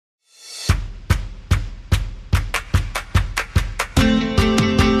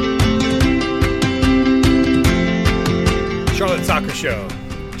Soccer Show.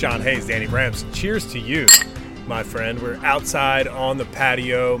 John Hayes, Danny Brams. Cheers to you, my friend. We're outside on the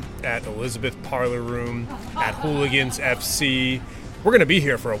patio at Elizabeth Parlor Room at Hooligans FC. We're going to be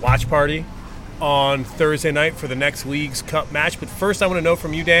here for a watch party on Thursday night for the next League's Cup match. But first, I want to know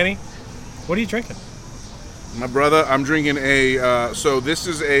from you, Danny, what are you drinking? My brother, I'm drinking so this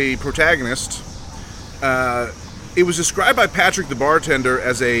is a Protagonist. It was described by Patrick the bartender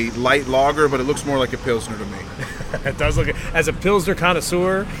as a light lager, but it looks more like a Pilsner to me. It does look, as a Pilsner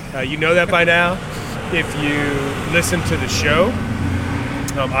connoisseur, you know that by now. If you listen to the show,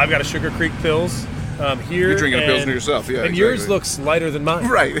 I've got a Sugar Creek Pils here. You're drinking a Pilsner yourself, yeah. And exactly. Yours looks lighter than mine.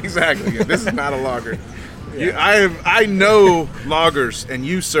 Right, exactly. Yeah, this is not a lager. Yeah. I know lagers, and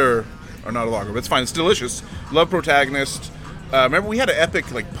you, sir, are not a lager, but it's fine. It's delicious. Love Protagonist. Remember, we had an epic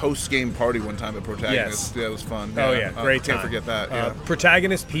post-game party one time at Protagonist. Yes. Yeah, it was fun. Oh, yeah. Great time. Can't forget that. Yeah.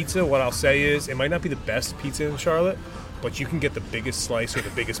 Protagonist pizza, what I'll say is, it might not be the best pizza in Charlotte, but you can get the biggest slice or the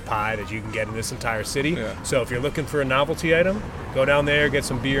biggest pie that you can get in this entire city. Yeah. So if you're looking for a novelty item, go down there, get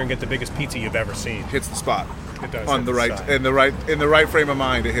some beer, and get the biggest pizza you've ever seen. Hits the spot. It does. On the right, in the right frame of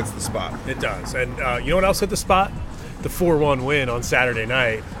mind, it hits the spot. It does. And you know what else hit the spot? The 4-1 win on Saturday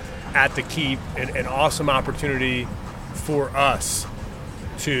night at the Keep. An awesome opportunity for us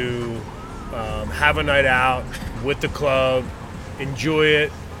to have a night out with the club, enjoy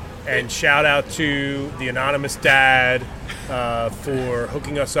it, and shout out to the anonymous dad for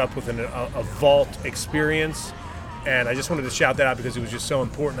hooking us up with a vault experience. And I just wanted to shout that out because it was just so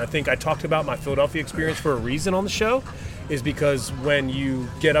important. I think I talked about my Philadelphia experience for a reason on the show, is because when you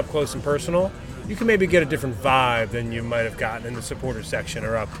get up close and personal, you can maybe get a different vibe than you might have gotten in the supporter section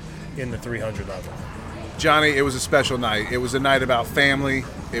or up in the 300 level. Johnny, it was a special night. It was a night about family.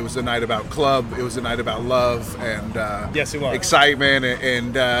 It was a night about club. It was a night about love and yes, it was. Excitement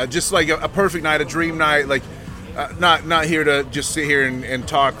and just like a perfect night, a dream night. Not here to just sit here and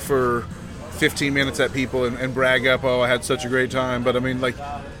talk for 15 minutes at people and brag up, oh, I had such a great time. But I mean,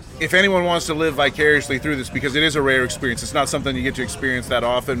 if anyone wants to live vicariously through this, because it is a rare experience. It's not something you get to experience that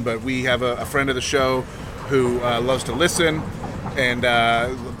often. But we have a friend of the show who loves to listen and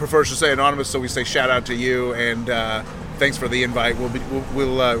prefers to say anonymous, so we say shout out to you and thanks for the invite.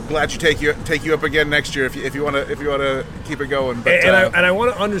 We'll glad to take you up again next year if you want to keep it going. But, and I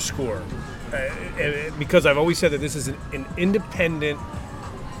want to underscore because I've always said that this is an independent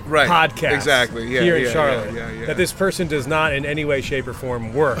podcast exactly here in Charlotte. That this person does not in any way, shape, or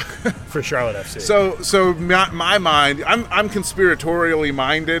form work for Charlotte FC. So my mind, I'm conspiratorially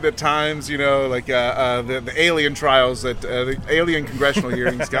minded at times. The alien trials, the alien congressional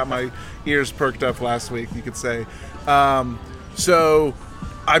hearings got my ears perked up last week, you could say. So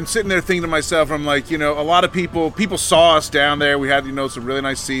I'm sitting there thinking to myself, I'm like, a lot of people saw us down there. We had, some really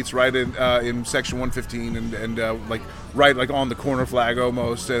nice seats right in section 115 and right on the corner flag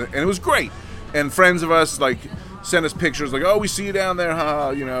almost. And it was great. And friends of us sent us pictures oh, we see you down there,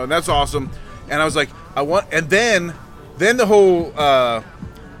 and that's awesome. And I was like, and then the whole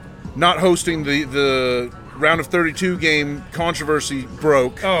not hosting the round of 32 game controversy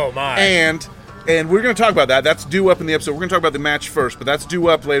broke. Oh my. And we're going to talk about that. That's due up in the episode. We're going to talk about the match first, but that's due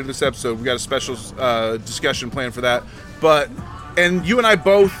up later this episode. We got a special discussion planned for that. And you and I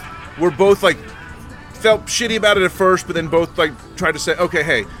both felt shitty about it at first, but then both tried to say, okay,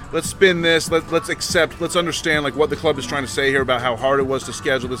 hey, let's spin this. Let's accept. Let's understand what the club is trying to say here about how hard it was to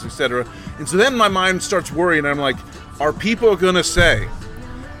schedule this, etc. And so then my mind starts worrying, and I'm like, are people going to say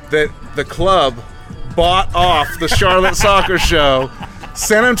that the club bought off the Charlotte Soccer Show?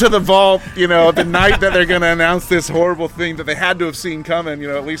 Sent them to the vault, the night that they're going to announce this horrible thing that they had to have seen coming,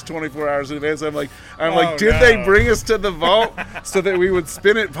 at least 24 hours in advance. I'm like, did they bring us to the vault so that we would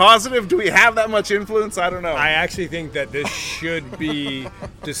spin it positive? Do we have that much influence? I don't know. I actually think that this should be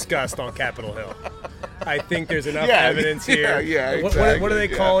discussed on Capitol Hill. I think there's enough evidence here. Yeah, exactly. What do they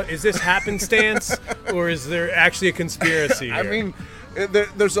call it? Is this happenstance or is there actually a conspiracy here? I mean,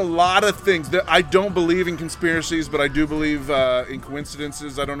 there's a lot of things. I don't believe in conspiracies, but I do believe in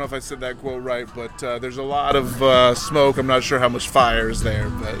coincidences. I don't know if I said that quote right, but there's a lot of smoke. I'm not sure how much fire is there,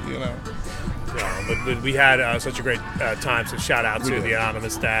 but Yeah, but we had such a great time, so shout out to the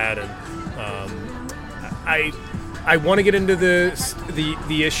anonymous dad. And I want to get into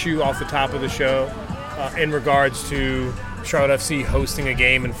the issue off the top of the show in regards to Charlotte FC hosting a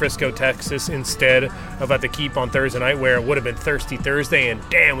game in Frisco, Texas instead of at the Keep on Thursday night, where it would have been Thirsty Thursday, and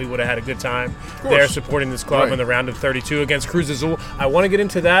damn, we would have had a good time there supporting this club in the round of 32 against Cruz Azul. I want to get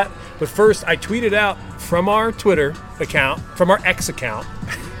into that, but first I tweeted out from our Twitter account, from our X account,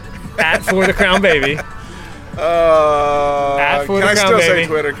 at For the Crown Baby, Can I still say baby.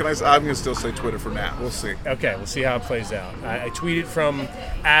 Twitter? I'm going to still say Twitter for now. We'll see. Okay, we'll see how it plays out. I tweeted from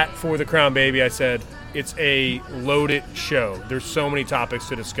 @ForTheCrownBaby. I said, it's a loaded show. There's so many topics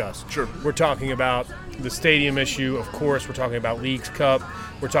to discuss. Sure. We're talking about the stadium issue, of course. We're talking about Leagues Cup.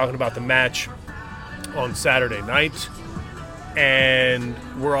 We're talking about the match on Saturday night. And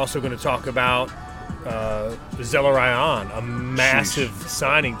we're also going to talk about Zelarayan, a massive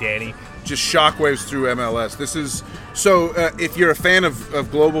signing, Danny. Just shockwaves through MLS. This is so. If you're a fan of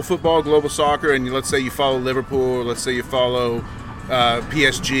global football, global soccer, and let's say you follow Liverpool, or let's say you follow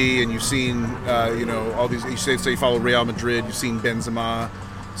PSG, and you've seen all these. You say you follow Real Madrid, you've seen Benzema.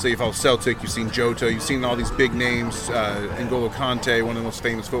 Say you follow Celtic, you've seen Jota, you've seen all these big names. N'Golo Kante, one of the most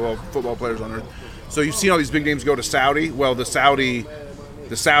famous football players on earth. So you've seen all these big names go to Saudi. Well, the Saudi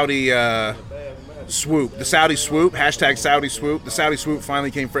swoop, hashtag Saudi swoop. The Saudi swoop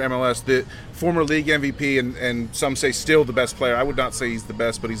finally came for MLS. The former league MVP and some say still the best player. I would not say he's the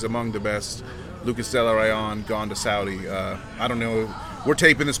best, but he's among the best. Lucas Zelarayan gone to Saudi. I don't know. We're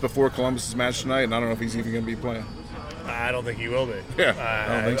taping this before Columbus's match tonight, and I don't know if he's even going to be playing. I don't think he will be. Yeah, I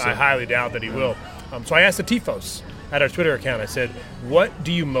don't think so. I highly doubt that he will. So I asked the TFOS at our Twitter account. I said, what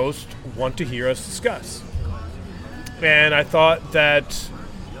do you most want to hear us discuss? And I thought that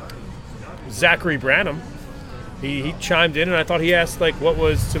Zachary Branham, he chimed in, and I thought he asked what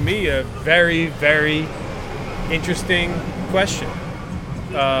was to me a very, very interesting question.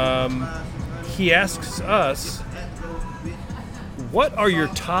 He asks us, what are your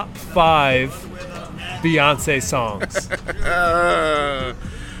top 5 Beyonce songs?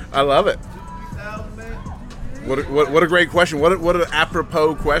 I love it. What a great question. What an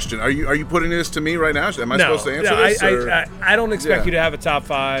apropos question. Are you putting this to me right now? Am I supposed to answer this? I don't expect you to have a top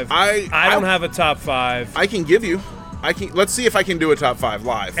 5. I don't have a top 5. I can give you. Let's see if I can do a top 5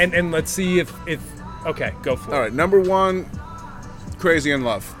 live. And let's see if okay, go for it. All right, number 1, Crazy in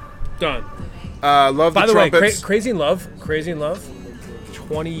Love. Done. Love the trumpets. By the way, Crazy in Love,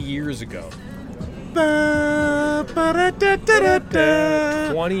 20 years ago.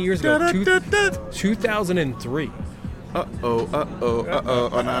 20 years ago, 2003. I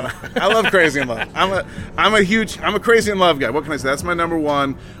love Crazy in Love. I'm a Crazy in Love guy. What can I say? That's my number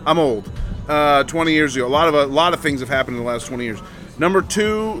 1. I'm old. 20 years ago, a lot of things have happened in the last 20 years. Number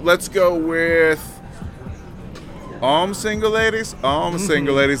 2, let's go with Single Ladies.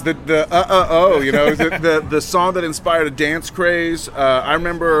 Single Ladies. The song that inspired a dance craze. I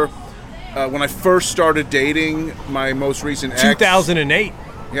remember when I first started dating my most recent ex. 2008.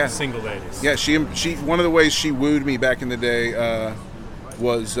 Yeah. Single Ladies. Yeah, she one of the ways she wooed me back in the day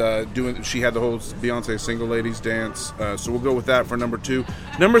was she had the whole Beyonce Single Ladies dance. So we'll go with that for number 2.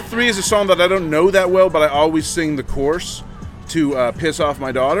 Number 3 is a song that I don't know that well, but I always sing the chorus to piss off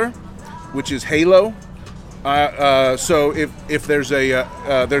my daughter, which is Halo. So if there's a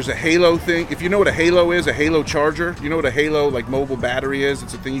Halo thing, if you know what a Halo is, a Halo charger, you know what a Halo mobile battery is.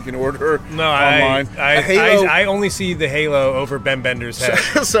 It's a thing you can order online. I only see the Halo over Ben Bender's head.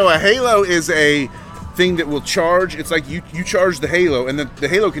 So a Halo is a thing that will charge. It's like you charge the Halo, and then the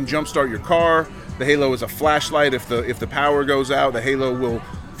Halo can jumpstart your car. The Halo is a flashlight. If the power goes out, the Halo will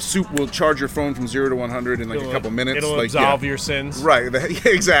charge your phone from 0 to 100 in a couple minutes. It'll absolve your sins. Right,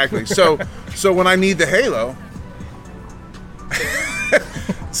 exactly. So when I need the Halo,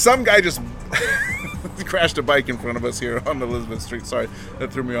 some guy just crashed a bike in front of us here on Elizabeth Street. Sorry,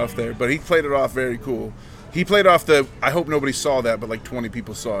 that threw me off there. But he played it off very cool. He played off I hope nobody saw that, but 20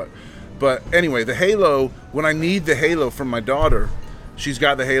 people saw it. But anyway, the Halo, when I need the Halo from my daughter, she's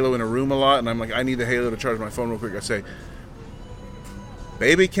got the Halo in her room a lot, and I'm like, I need the Halo to charge my phone real quick. I say,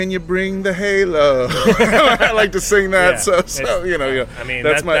 baby, can you bring the Halo? I like to sing that. Yeah, I mean,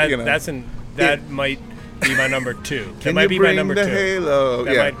 that might be my number 2. Can you bring the Halo?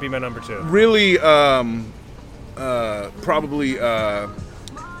 That might be my number 2. Really, probably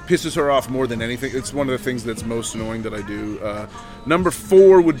pisses her off more than anything. It's one of the things that's most annoying that I do. Number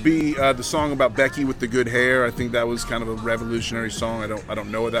 4 would be the song about Becky with the good hair. I think that was kind of a revolutionary song. I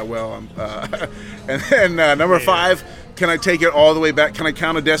don't know it that well. And then number 5. Can I take it all the way back? Can I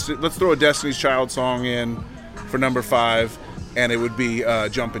count let's throw a Destiny's Child song in for number 5, and it would be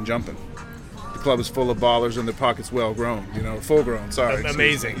Jumpin'. The club is full of ballers and their pockets well grown. Full grown. Sorry.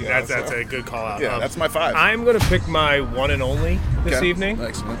 Amazing. Yeah, that's a good call out. Yeah, that's my 5. I'm going to pick my one and only this evening.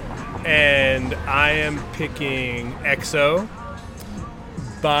 Excellent. And I am picking XO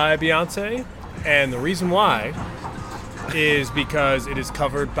by Beyonce. And the reason why is because it is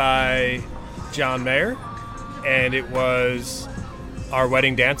covered by John Mayer. And it was our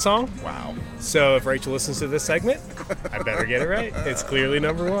wedding dance song. Wow. So if Rachel listens to this segment, I better get it right. It's clearly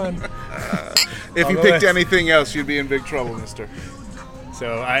number 1. If you picked anything else, you'd be in big trouble, mister.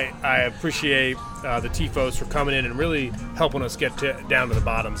 So I appreciate the TFOS for coming in and really helping us get down to the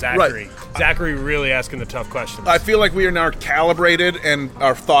bottom. Zachary really asking the tough questions. I feel like we are now calibrated and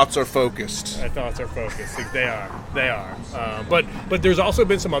our thoughts are focused. Our thoughts are focused. They are. But there's also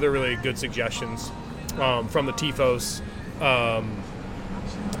been some other really good suggestions from the TFOS.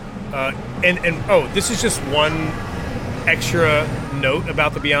 This is just one extra note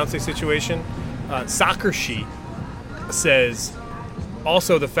about the Beyonce situation. Soccer Sheet says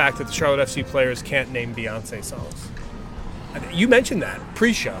also the fact that the Charlotte FC players can't name Beyonce songs. You mentioned that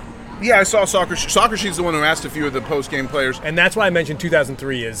pre-show. Yeah, I saw Soccer Sheet's the one who asked a few of the post-game players. And that's why I mentioned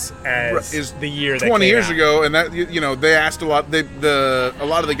 2003 is the year that 20 came years out. ago, and that they asked a lot. A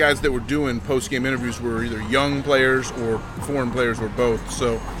lot of the guys that were doing post-game interviews were either young players or foreign players or both.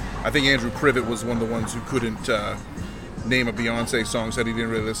 So I think Andrew Privet was one of the ones who couldn't name a Beyonce song, said he didn't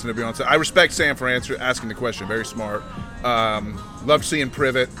really listen to Beyonce. I respect Sam for asking the question. Very smart. Loved seeing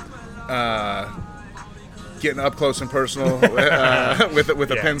Privet getting up close and personal with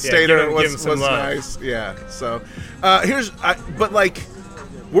a Penn Stater was nice. Yeah. So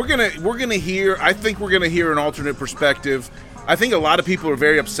we're gonna hear. I think we're gonna hear an alternate perspective. I think a lot of people are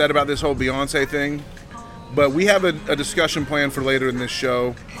very upset about this whole Beyonce thing, but we have a discussion planned for later in this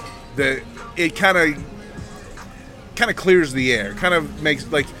show that it kind of clears the air. Kind of makes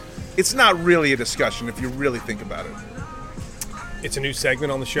it's not really a discussion if you really think about it. It's a new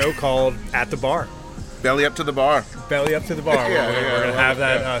segment on the show called At the Bar. Belly up to the bar. Belly up to the bar. We're going to have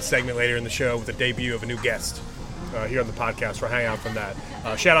that segment later in the show with the debut of a new guest here on the podcast. We'll hang out from that.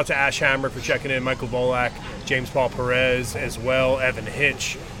 Shout out to Ash Hammer for checking in, Michael Volak, James Paul Perez as well. Evan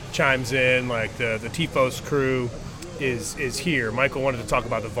Hitch chimes in. Like the TFOS crew is here. Michael wanted to talk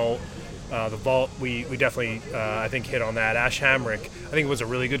about the Vault. The Vault, we definitely, I think, hit on that. Ash Hamrick, I think it was a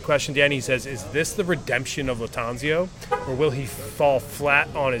really good question, Danny. He says, is this the redemption of Lattanzio, or will he fall flat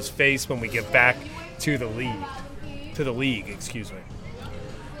on his face when we get back to the league, excuse me?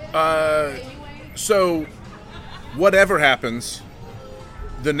 So, whatever happens,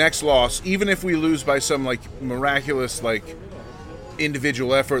 the next loss, even if we lose by some, miraculous,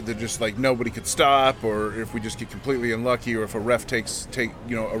 individual effort that just nobody could stop, or if we just get completely unlucky, or if a ref a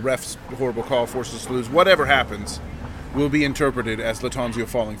ref's horrible call forces us to lose, whatever happens will be interpreted as Lattanzio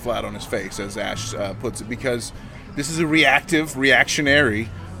falling flat on his face, as Ash puts it, because this is a reactionary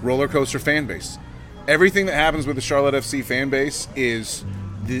roller coaster fan base. Everything that happens with the Charlotte FC fan base is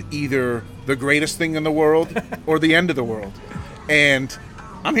either the greatest thing in the world or the end of the world, and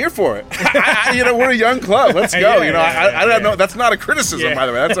I'm here for it. We're a young club. Let's go. I don't know. That's not a criticism, by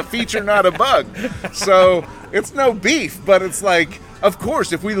the way. That's a feature, not a bug. So it's no beef, but it's of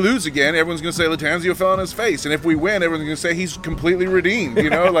course, if we lose again, everyone's going to say Lattanzio fell on his face, and if we win, everyone's going to say he's completely redeemed.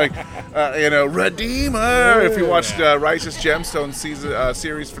 Redeemer. If you watched Righteous Gemstones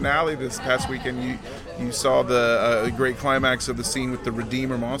series finale this past weekend, you saw the great climax of the scene with the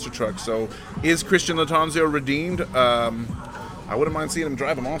Redeemer monster truck. So, is Christian Lattanzio redeemed? I wouldn't mind seeing him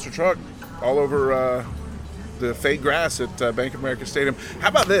drive a monster truck all over the fake grass at Bank of America Stadium. How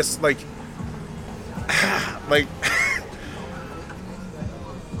about this?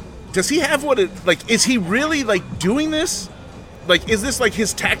 Does he have is he really doing this? Is this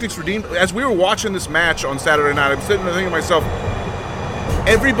his tactics redeemed? As we were watching this match on Saturday night, I'm sitting there thinking to myself,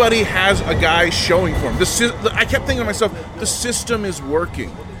 everybody has a guy showing for him. I kept thinking to myself, the system is working.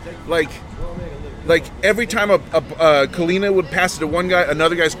 Every time a Kalina would pass it to one guy,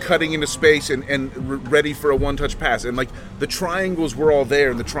 another guy's cutting into space and ready for a one-touch pass. And, the triangles were all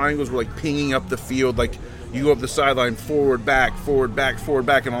there, and the triangles were, pinging up the field. You go up the sideline, forward, back,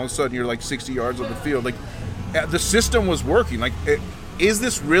 and all of a sudden you're, 60 yards on the field. The system was working. Is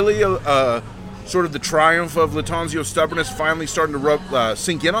this really a sort of the triumph of Lattanzio's stubbornness finally starting to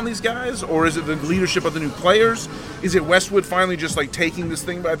sink in on these guys? Or is it the leadership of the new players? Is it Westwood finally just taking this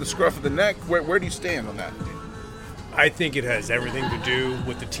thing by the scruff of the neck? Where do you stand on that? I think it has everything to do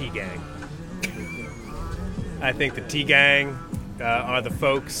with the T-Gang. I think the T-Gang are the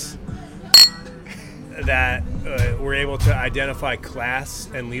folks that were able to identify class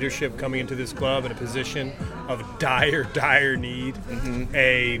and leadership coming into this club in a position of dire need.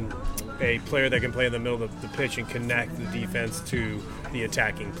 Mm-hmm. A player that can play in the middle of the pitch and connect the defense to the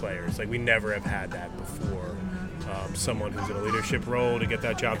attacking players. We never have had that before. Someone who's in a leadership role to get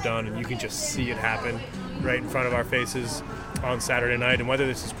that job done, and you can just see it happen right in front of our faces on Saturday night. And whether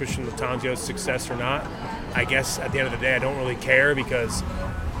this is Christian Lattanzio's success or not, I guess at the end of the day, I don't really care, because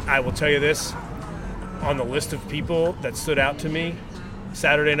I will tell you this, on the list of people that stood out to me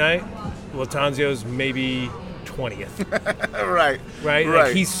Saturday night, Lattanzio's maybe 20th. Right.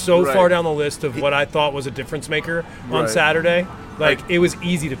 Like he's so far down the list of what I thought was a difference maker on Saturday. Like it was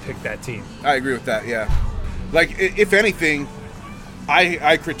easy to pick that team. I agree with that. Yeah. Like if anything,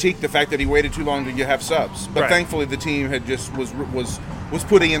 I critique the fact that he waited too long to have subs, but thankfully the team had just was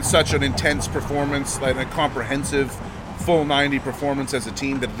putting in such an intense performance, like a comprehensive full 90 performance as a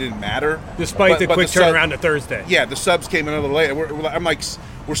team that it didn't matter. Despite the quick turnaround to Thursday. Yeah, the subs came in a little late. I'm like,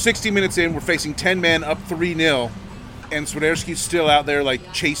 we're 60 minutes in, we're facing 10 men up 3-0, and Swiderski's still out there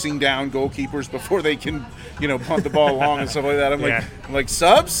like chasing down goalkeepers before they can, punt the ball along and stuff like that. I'm like,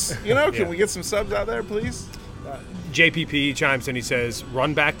 subs? Can we get some subs out there, please? JPP chimes in, he says,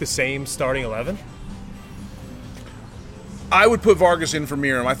 run back the same starting 11? I would put Vargas in for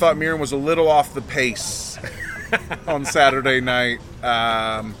Miram. I thought Miram was a little off the pace on Saturday night.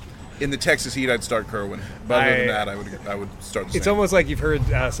 In the Texas Heat, I'd start Kerwin. But other than that, I would start the same. It's almost like you've heard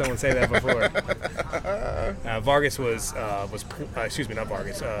someone say that before. Vargas not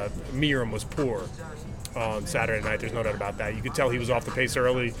Vargas. Miram was poor on Saturday night. There's no doubt about that. You could tell he was off the pace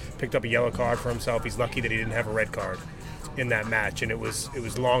early, picked up a yellow card for himself. He's lucky that he didn't have a red card in that match, and it was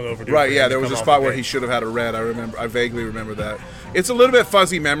long overdue. Right, yeah, there was a spot where he should have had a red. I vaguely remember that. It's a little bit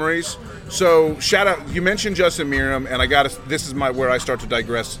fuzzy memories. So shout out, you mentioned Justin Miram, and this is where I start to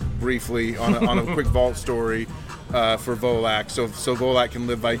digress briefly on a quick vault story for Volak, so Volak can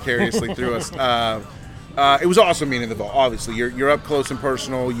live vicariously through us. It was awesome being in the vault. Obviously, you're up close and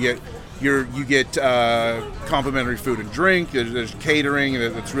personal. You get complimentary food and drink. There's catering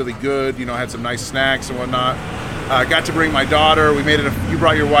that's really good. I had some nice snacks and whatnot. Got to bring my daughter. You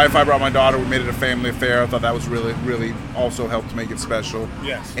brought your wife. I brought my daughter. We made it a family affair. I thought that was really, really also helped make it special.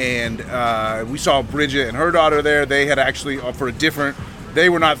 Yes. And we saw Bridget and her daughter there. They had actually they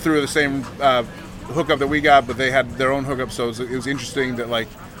were not through the same hookup that we got, but they had their own hookup. So it was interesting that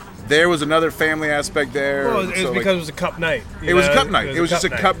there was another family aspect there. Well, it was because it was a cup night. It was a cup night. It was just a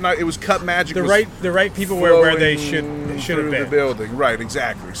cup night. It was cup magic. The right people were where they should have been. The building, right?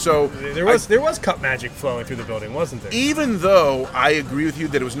 Exactly. So there was cup magic flowing through the building, wasn't there? Even though I agree with you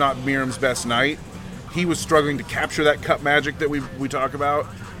that it was not Miram's best night, he was struggling to capture that cup magic that we talk about.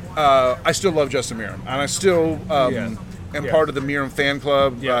 I still love Justin Miram, and I still am part of the Miram fan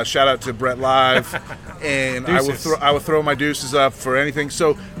club. Shout out to Brett Live, and I will throw my deuces up for anything.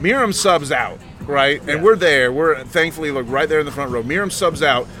 So Miram subs out, right? And we're there. We're thankfully right there in the front row. Miram subs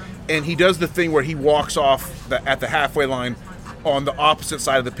out, and he does the thing where he walks off at the halfway line on the opposite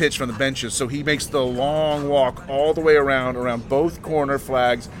side of the pitch from the benches. So he makes the long walk all the way around both corner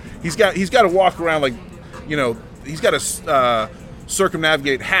flags. He's got to walk around he's got to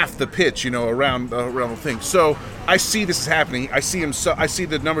circumnavigate half the pitch, around the thing. So I see this is happening. I see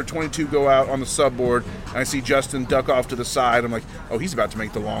the number 22 go out on the sub board, and I see Justin duck off to the side. I'm like, oh, he's about to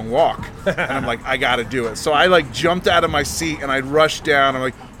make the long walk. And I'm like, I got to do it. So I jumped out of my seat, and I rushed down. I'm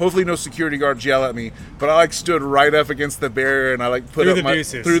like, hopefully no security guards yell at me. But I stood right up against the barrier, and I put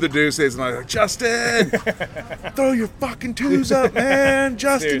through the deuces, and I was like, Justin, throw your fucking twos up, man.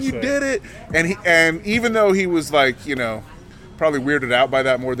 Justin, seriously. You did it. And even though he was probably weirded out by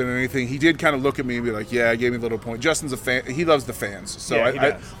that more than anything, he did kind of look at me and be like, yeah, gave me a little point. Justin's a fan. He loves the fans. So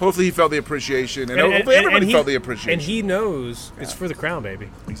hopefully he felt the appreciation. And hopefully everybody felt the appreciation. And he knows it's for the crown, baby.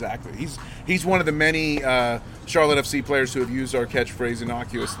 Exactly. He's one of the many Charlotte FC players who have used our catchphrase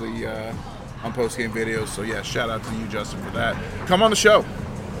innocuously on post-game videos. So, shout out to you, Justin, for that. Come on the show.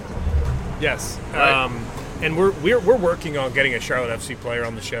 Yes. Right. And we're working on getting a Charlotte FC player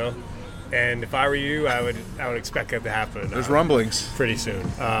on the show. And if I were you, I would expect that to happen. There's rumblings pretty soon.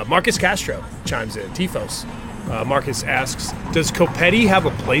 Marcus Castro chimes in. TFOS. Marcus asks, "Does Copetti have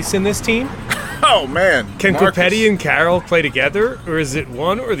a place in this team?" Oh man, can Copetti and Carroll play together, or is it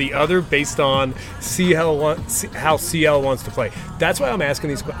one or the other based on how CL wants to play? That's why I'm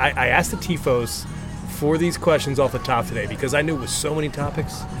asking these. I asked the TFOS for these questions off the top today because I knew with so many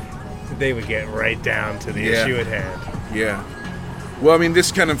topics, they would get right down to the issue at hand. Yeah. Well, I mean,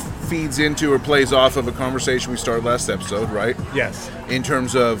 this kind of feeds into or plays off of a conversation we started last episode, right? Yes. In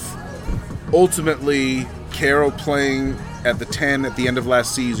terms of ultimately Carroll playing at the 10 at the end of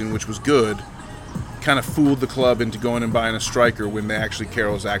last season, which was good, kind of fooled the club into going and buying a striker when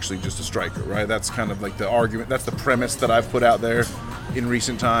Carroll's actually just a striker, right? That's kind of like the argument. That's the premise that I've put out there in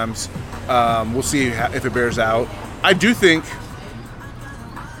recent times. We'll see if it bears out. I do think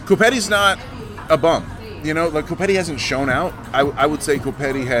Copetti's not a bum. Copetti hasn't shown out. I would say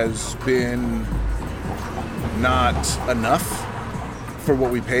Copetti has been not enough for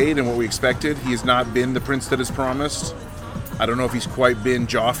what we paid and what we expected. He has not been the prince that is promised. I don't know if he's quite been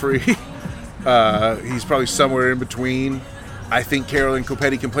Joffrey. He's probably somewhere in between. I think Carroll and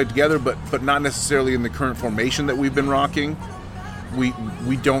Copetti can play together, but not necessarily in the current formation that we've been rocking. We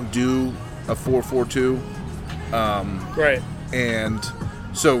don't do a 4-4-2. Right. And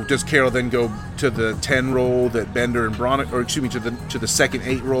so does Carroll then go to the 10 role that Bender and Bronico, or excuse me, to the second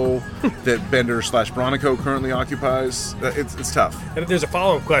 8 role that Bender/Bronico currently occupies? It's tough. And there's a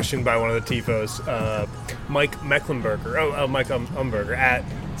follow-up question by one of the TFOs, Mike Mecklenburger. Mike Umberger at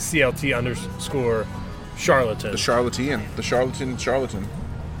CLT_Charlatan. The charlatan.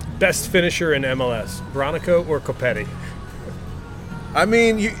 Best finisher in MLS, Bronico or Copetti? I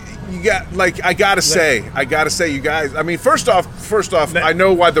mean, you got, like, I gotta say, you guys. I mean, first off, I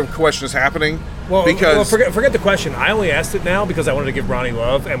know why the question is happening. Because forget the question. I only asked it now because I wanted to give Bronny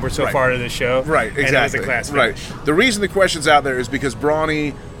love, and we're so far into the show. Right, exactly. And it was a class finish. Right. The reason the question's out there is because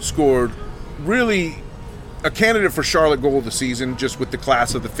Bronny scored really a candidate for Charlotte goal of the season, just with the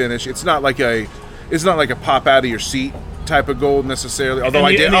class of the finish. It's not like a pop out of your seat type of goal necessarily.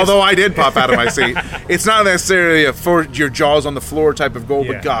 Although I did pop out of my seat. It's not necessarily a for your jaws on the floor type of goal,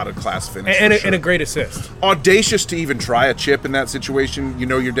 but God, a class finish and a great assist. Audacious to even try a chip in that situation. You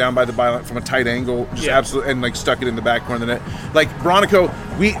know, you're down by the byline from a tight angle, just absolutely, and like stuck it in the back corner of the net. Like Bronico,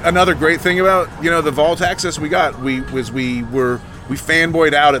 another great thing about the vault access we got, we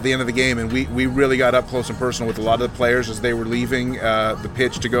fanboyed out at the end of the game, and we really got up close and personal with a lot of the players as they were leaving the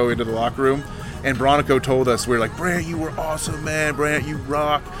pitch to go into the locker room. And Bronico told us, we were like, Brant, you were awesome, man. Brant, you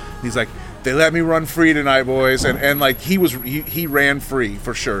rock. He's like, they let me run free tonight, boys. And like he ran free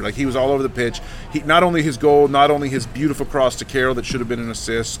for sure. Like he was all over the pitch. Not only his goal, not only his beautiful cross to Carroll that should have been an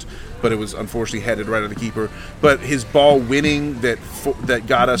assist, but it was unfortunately headed right at the keeper. But his ball winning that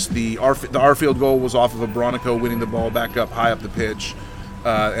got us the Arfield goal was off of a Bronico winning the ball back up high up the pitch,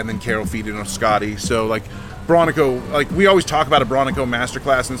 and then Carroll feeding on Scotty. So like Bronico, like we always talk about a Bronico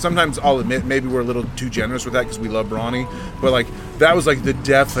masterclass, and sometimes I'll admit maybe we're a little too generous with that because we love Bronny, but like that was like the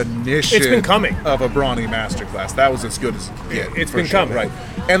definition. It's been coming of a Bronny masterclass. That was as good as it's been coming, right?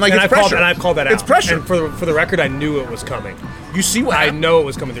 And like it's pressure. I've called that out. It's pressure. And for the record, I knew it was coming. You see what I know it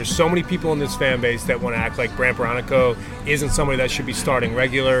was coming. There's so many people in this fan base that want to act like Brant Bronico isn't somebody that should be starting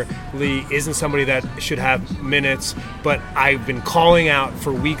regularly, isn't somebody that should have minutes. But I've been calling out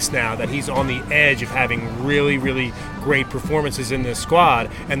for weeks now that he's on the edge of having really, really great performances in this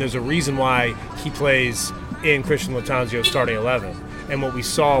squad. And there's a reason why he plays in Christian Lattanzio's starting 11. And what we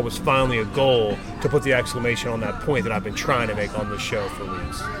saw was finally a goal to put the exclamation on that point that I've been trying to make on this show for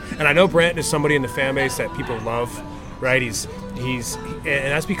weeks. And I know Brant is somebody in the fan base that people love. Right, he's and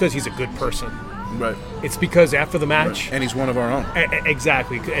that's because he's a good person. Right. It's because after the match, and he's one of our own.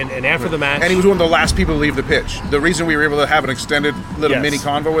 Exactly, and after the match, and he was one of the last people to leave the pitch. The reason we were able to have an extended little mini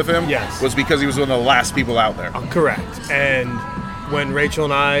convo with him was because he was one of the last people out there. Correct. And when Rachel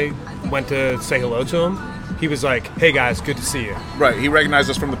and I went to say hello to him, he was like, "Hey guys, good to see you." Right. He recognized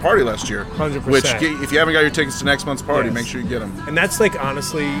us from the party last year. 100%. Which, if you haven't got your tickets to next month's party, make sure you get them. And that's like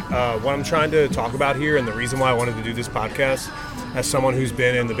honestly what I'm trying to talk about here, and the reason why I wanted to do this podcast. As someone who's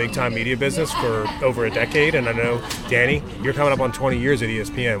been in the big-time media business for over a decade, and I know, Danny, you're coming up on 20 years at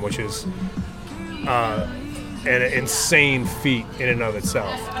ESPN, which is an insane feat in and of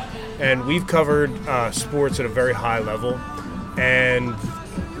itself. And we've covered sports at a very high level, and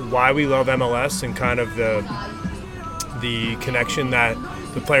why we love MLS and kind of the connection that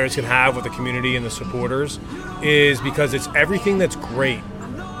the players can have with the community and the supporters is because it's everything that's great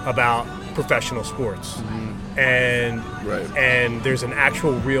about professional sports. Mm-hmm. And there's an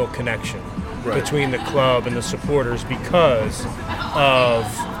actual real connection between the club and the supporters because of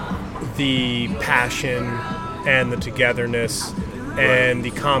the passion and the togetherness and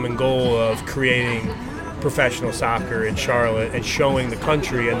the common goal of creating professional soccer in Charlotte and showing the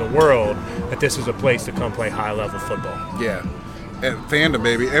country and the world that this is a place to come play high-level football. Yeah, and fandom,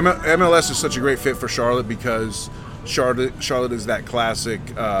 baby. MLS is such a great fit for Charlotte because Charlotte is that classic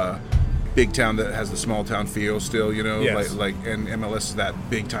big town that has the small town feel still, you know, like and MLS is that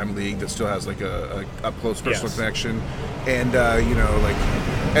big time league that still has like a up close personal connection, and you know, like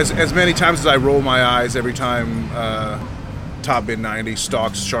as many times as I roll my eyes every time Top Mid 90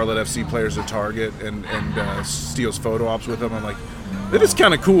 stalks Charlotte FC players at Target and steals photo ops with them, I'm like, it is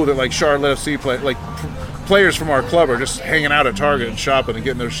kind of cool that like Charlotte FC players from our club are just hanging out at Target and shopping and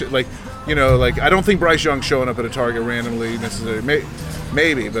getting their shit, like, you know, like I don't think Bryce Young's showing up at a Target randomly necessarily.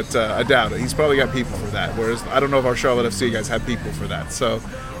 Maybe, but I doubt it. He's probably got people for that, whereas I don't know if our Charlotte FC guys have people for that. So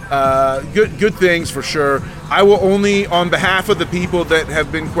good things for sure. I will only, on behalf of the people that have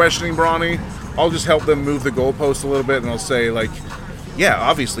been questioning Bronny, I'll just help them move the goalpost a little bit, and I'll say, like, yeah,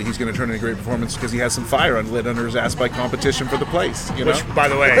 obviously he's going to turn in a great performance because he has some fire lit under his ass by competition for the place. Which, by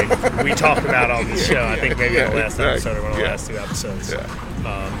the way, we talked about on the show. I think maybe on the last episode or one of the last 2 episodes.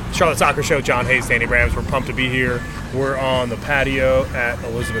 Yeah. Charlotte Soccer Show, John Hayes, Danny Brams. We're pumped to be here. We're on the patio at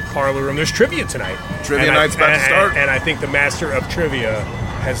Elizabeth Parlor Room. There's trivia tonight. Trivia night's about to start. And I think the master of trivia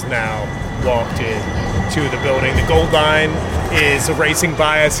has now walked in to the building. The Gold Line is racing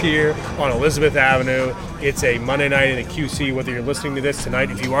by us here on Elizabeth Avenue. It's a Monday night in a QC. Whether you're listening to this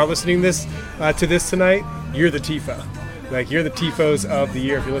tonight, if you are listening to this tonight, you're the TFO. Like, you're the TFOs of the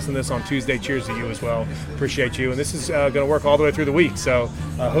year. If you listen to this on Tuesday, cheers to you as well. Appreciate you. And this is going to work all the way through the week. So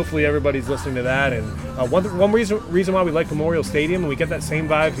hopefully everybody's listening to that. And one reason why we like Memorial Stadium and we get that same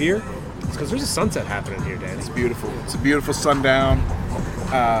vibe here is because there's a sunset happening here, Dan. It's beautiful. It's a beautiful sundown.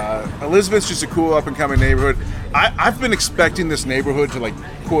 Elizabeth's just a cool up-and-coming neighborhood. I've been expecting this neighborhood to, like,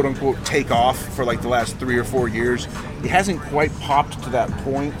 quote-unquote, take off for, like, the last 3 or 4 years. It hasn't quite popped to that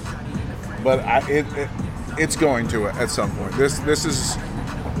point, but it's going to at some point. This is...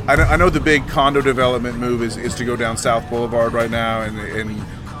 I know the big condo development move is to go down South Boulevard right now and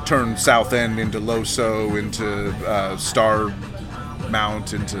turn South End into Loso, into Star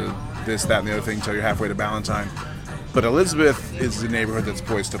Mount, into this, that, and the other thing until you're halfway to Ballantyne. But Elizabeth is the neighborhood that's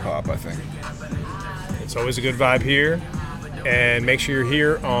poised to pop, I think. It's always a good vibe here. And make sure you're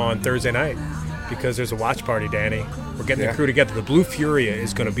here on Thursday night because there's a watch party, Danny. We're getting the crew together. The Blue Furia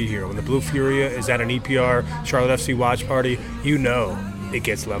is going to be here. When the Blue Furia is at an EPR Charlotte FC watch party, you know it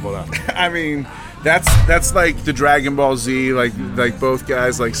gets leveled up. I mean, that's like the Dragon Ball Z, like both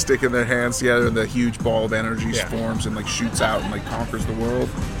guys like sticking their hands together and the huge ball of energy forms and like shoots out and like conquers the world.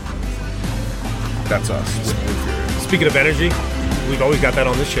 That's us with Blue Furia. Speaking of energy, we've always got that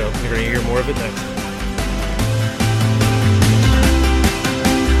on this show. You're going to hear more of it next.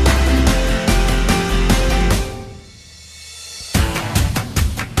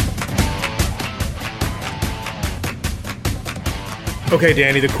 Okay,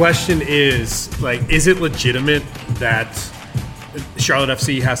 Danny, the question is, like, is it legitimate that Charlotte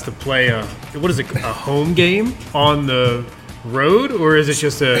FC has to play a home game on the road, or is it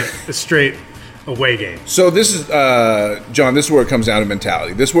just a straight away game? So this is, John, this is where it comes down to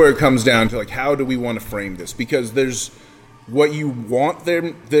mentality. This is where it comes down to, like, how do we want to frame this? Because there's what you want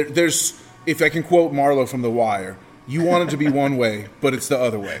there's, if I can quote Marlowe from The Wire, you want it to be one way, but it's the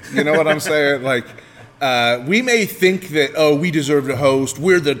other way. You know what I'm saying? Like, we may think that, we deserve to host.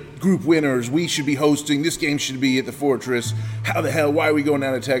 We're the group winners. We should be hosting. This game should be at the Fortress. How the hell? Why are we going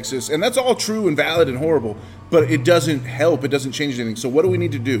down to Texas? And that's all true and valid and horrible, but it doesn't help. It doesn't change anything. So what do we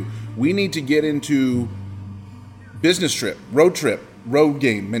need to do? We need to get into business trip, road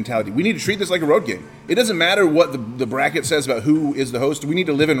game mentality. We need to treat this like a road game. It doesn't matter what the bracket says about who is the host. We need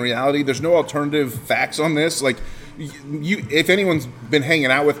to live in reality. There's no alternative facts on this. Like, if anyone's been hanging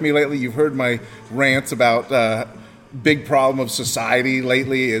out with me lately, you've heard my rants about big problem of society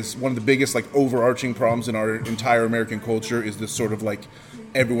lately is one of the biggest, like, overarching problems in our entire American culture is this sort of, like,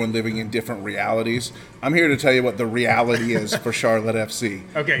 everyone living in different realities. I'm here to tell you what the reality is for Charlotte FC.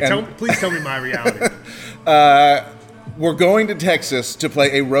 Okay, please tell me my reality. We're going to Texas to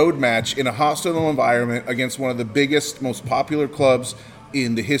play a road match in a hostile environment against one of the biggest, most popular clubs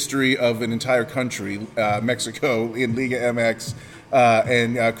in the history of an entire country, Mexico, in Liga MX.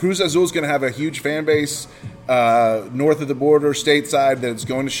 And Cruz Azul is going to have a huge fan base north of the border, stateside, that's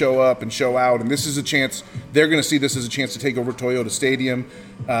going to show up and show out. And this is a chance, they're going to see this as a chance to take over Toyota Stadium.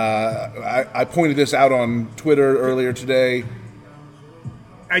 I pointed this out on Twitter earlier today.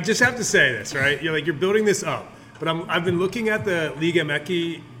 I just have to say this, right? You're building this up. But I've been looking at the Liga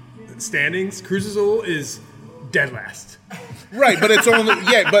MX standings. Cruz Azul is dead last. Right, but it's only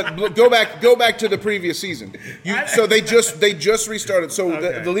but go back to the previous season. So they just restarted. So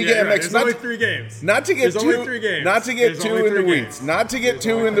the Liga MX. There's only 3 games. Not to get too in the weeds. Not to get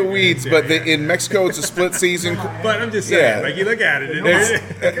too in the weeds. But in Mexico, it's a split season. But I'm just saying, like, you look at it.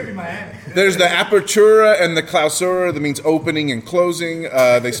 That could be Miami. There's the Apertura and the Clausura. That means opening and closing.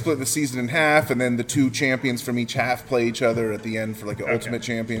 They split the season in half, and then the 2 champions from each half play each other at the end for, like, an ultimate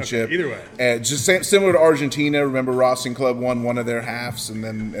championship. Okay, either way, just similar to Argentina. Remember, Racing Club won one of their halves, and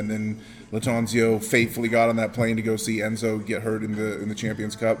then Latanzio faithfully got on that plane to go see Enzo get hurt in the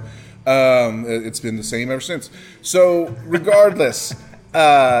Champions Cup. It's been the same ever since. So regardless,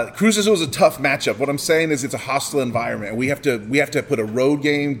 Cruz Azul is a tough matchup. What I'm saying is it's a hostile environment. We have to put a road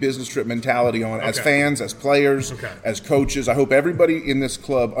game, business trip mentality on as fans, as players, as coaches. I hope everybody in this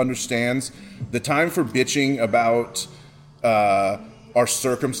club understands the time for bitching about our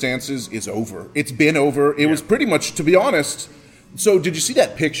circumstances is over. It's been over. It was pretty much, to be honest. So did you see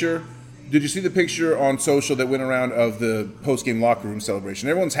that picture Did you see the picture on social that went around of the post-game locker room celebration?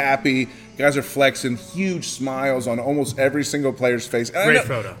 Everyone's happy. Guys are flexing. Huge smiles on almost every single player's face. And Great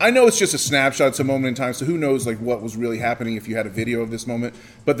photo. I know it's just a snapshot. It's a moment in time, so who knows like what was really happening if you had a video of this moment.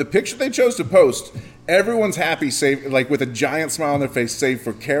 But the picture they chose to post, everyone's happy, save like with a giant smile on their face, save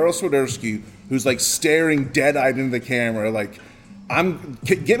for Karol Swiderski, who's like staring dead-eyed into the camera like,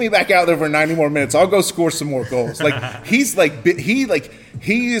 get me back out there for 90 more minutes. I'll go score some more goals. Like he is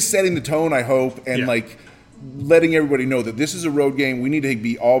setting the tone, I hope, and like letting everybody know that this is a road game. We need to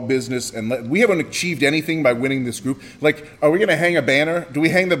be all business, and we haven't achieved anything by winning this group. Like, are we going to hang a banner? Do we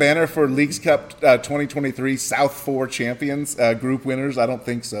hang the banner for Leagues Cup 2023 South 4 champions, group winners? I don't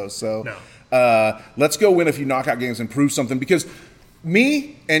think so. So let's go win a few knockout games and prove something. Because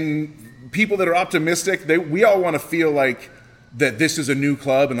me and people that are optimistic, we all want to feel like that this is a new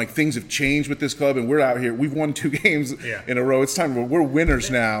club and like things have changed with this club and we're out here. We've won 2 games in a row. It's time. We're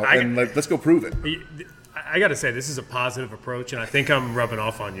winners now, and let's go prove it. I got to say, this is a positive approach, and I think I'm rubbing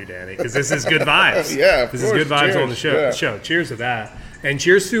off on you, Danny, because this is good vibes. This is good vibes on the show. Cheers to that. And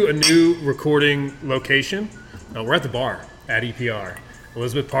cheers to a new recording location. We're at the bar at EPR.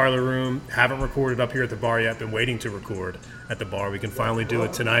 Elizabeth Parlor Room. Haven't recorded up here at the bar yet. Been waiting to record at the bar. We can finally do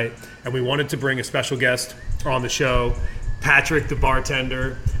it tonight. And we wanted to bring a special guest on the show. Patrick, the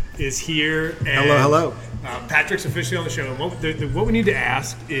bartender, is here. And, hello. Patrick's officially on the show. What we need to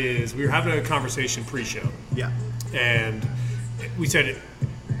ask is, we were having a conversation pre-show. Yeah. And we said,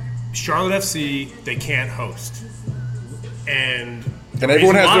 Charlotte FC, they can't host. And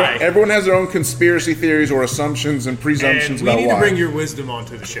everyone has their own conspiracy theories or assumptions and presumptions about why. We need to bring your wisdom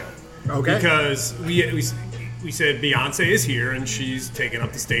onto the show. Okay. Because we said Beyonce is here and she's taking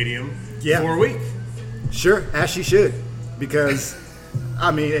up the stadium for a week. Sure, as she should. Because, I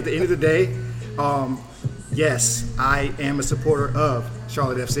mean, at the end of the day, yes, I am a supporter of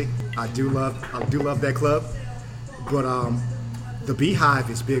Charlotte FC. I do love that club, but the Beehive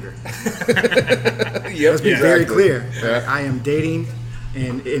is bigger. Let's be very clear. Yeah. I am dating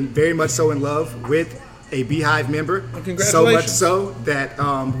and very much so in love with a Beehive member. Well, congratulations. So much so that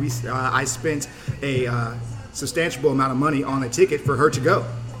I spent a substantial amount of money on a ticket for her to go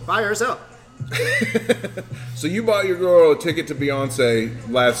by herself. So you bought your girl a ticket to Beyonce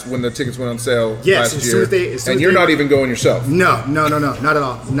when the tickets went on sale last year, and you're not even going yourself. No, not at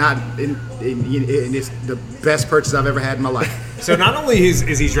all. Not in it's the best purchase I've ever had in my life. So not only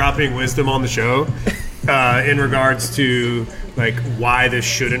is he dropping wisdom on the show in regards to like why this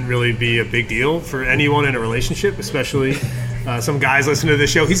shouldn't really be a big deal for anyone in a relationship, especially some guys listening to this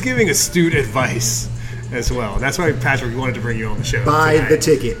show, he's giving astute advice as well. And that's why, Patrick, we wanted to bring you on the show. Buy the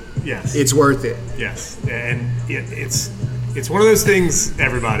ticket. Yes. It's worth it. Yes. And it's one of those things,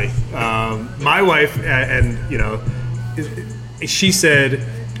 everybody. My wife, and you know, she said,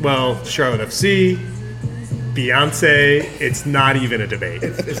 well, Charlotte FC, Beyonce, it's not even a debate.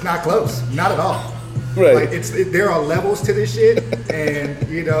 It's not close. Not at all. Right. Like there are levels to this shit, and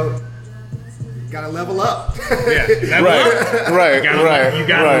you know, gotta level up. Right. You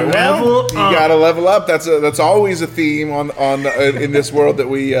gotta level up. You gotta level up. That's always a theme on in this world that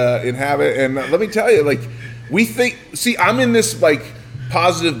we inhabit. And let me tell you, like, we think. See, I'm in this like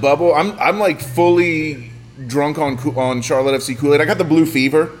positive bubble. I'm like fully drunk on Charlotte FC Kool-Aid. I got the blue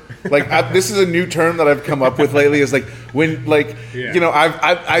fever. Like this is a new term that I've come up with lately. Is like when you know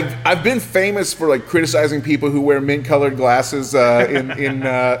I've been famous for like criticizing people who wear mint colored glasses in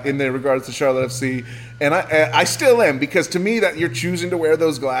their regards to Charlotte FC, and I still am, because to me that you're choosing to wear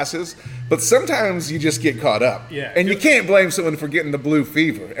those glasses, but sometimes you just get caught up, and you can't blame someone for getting the blue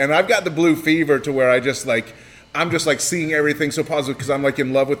fever. And I've got the blue fever to where I'm just like seeing everything so positive because I'm like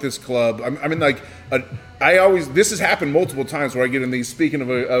in love with this club. I'm in like this has happened multiple times where I get in these, speaking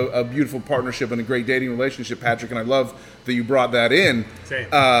of a beautiful partnership and a great dating relationship, Patrick, and I love that you brought that in. Same.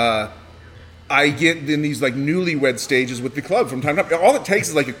 I get in these like newlywed stages with the club from time to time. All it takes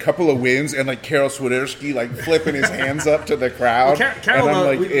is like a couple of wins and like Karol Swiderski like flipping his hands up to the crowd. Carol, and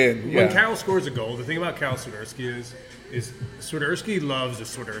I'm like in. When Karol scores a goal, the thing about Karol Swiderski is Swiderski loves a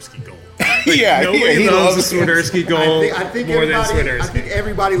Swiderski goal. Nobody loves a Swiderski goal more than Swiderski. I think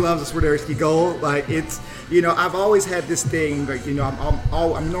everybody loves a Swiderski goal. Like it's, you know, I've always had this thing. Like, you know,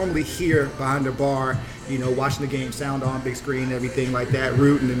 I'm normally here behind the bar, you know, watching the game, sound on, big screen, everything like that,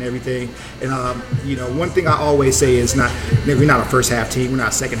 rooting and everything. And you know, one thing I always say is we're not a first half team, we're not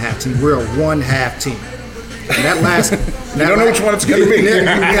a second half team, we're a one half team. And that last, you don't know which one it's going to be.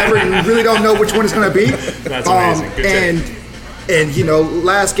 You really don't know which one it's going to be. That's amazing. Good and you know,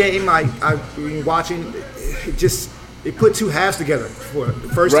 last game I've been watching, it put two halves together for the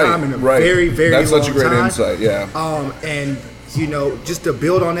first time in a very, very long time. That's such a great insight, yeah. And just to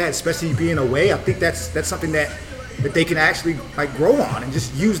build on that, especially being away, I think that's something that they can actually like grow on and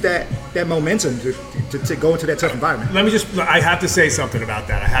just use that momentum to go into that tough environment. I have to say something about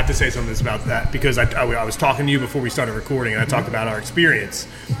that. Because I was talking to you before we started recording, and I talked about our experience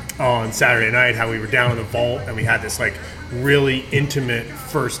on Saturday night, how we were down in the vault and we had this like really intimate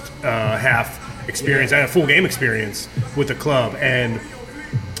first half experience. I had a full game experience with the club, and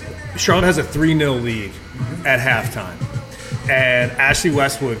Charlotte has a 3-0 lead at halftime, and Ashley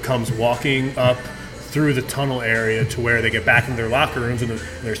Westwood comes walking up through the tunnel area to where they get back into their locker rooms, and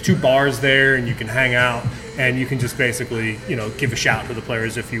there's 2 bars there, and you can hang out, and you can just basically, give a shout to the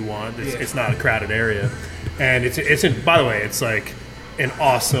players if you want. It's not a crowded area, and by the way, it's like an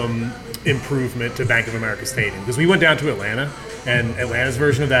awesome improvement to Bank of America Stadium, because we went down to Atlanta, and Atlanta's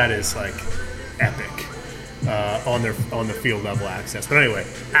version of that is like epic on the field level access. But anyway,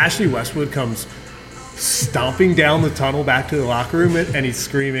 Ashley Westwood comes stomping down the tunnel back to the locker room, and he's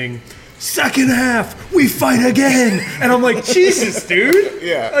screaming, "Second half, we fight again!" And I'm like, Jesus, dude.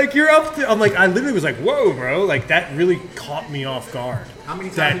 Yeah. Like, you're up to, I'm like, I literally was like, whoa, bro. Like, that really caught me off guard. How many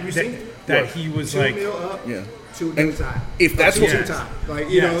times have you seen it? That he was like, 2-0 up, yeah. 2 time. If that's what, 2 time. Like,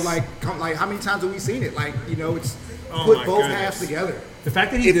 like how many times have we seen it? Like, it's put both halves together. The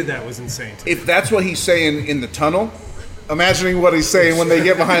fact that he did that was insane to me. If that's what he's saying in the tunnel, imagining what he's saying when they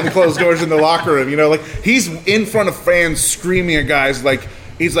get behind the closed doors in the locker room, like he's in front of fans screaming at guys, like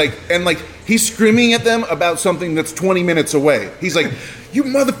he's like, and like he's screaming at them about something that's 20 minutes away. He's like, "You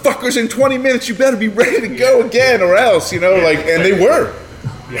motherfuckers, in 20 minutes, you better be ready to go again, or else," and they were.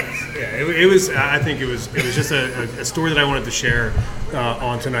 Yes, yeah, it was. I think it was just a story that I wanted to share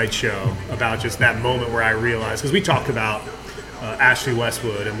on tonight's show about just that moment where I realized, because we talked about Ashley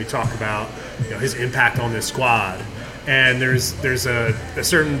Westwood and we talked about his impact on this squad, and there's a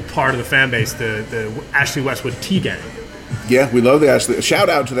certain part of the fan base, the Ashley Westwood T gang. Yeah, we love the Ashley. Shout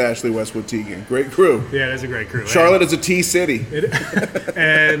out to the Ashley Westwood T gang. Great crew. Yeah, that's a great crew. Charlotte is a T city.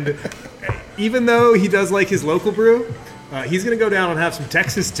 And even though he does like his local brew, he's going to go down and have some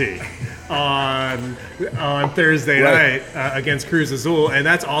Texas tea on Thursday night against Cruz Azul, and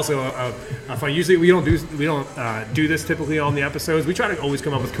that's also a fun. Usually we don't do this typically on the episodes. We try to always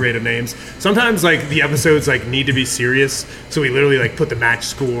come up with creative names. Sometimes like the episodes like need to be serious, so we literally like put the match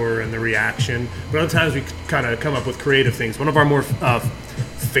score and the reaction. But other times we kind of come up with creative things. One of our more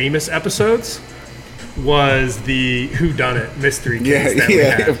famous episodes was the whodunit mystery case that we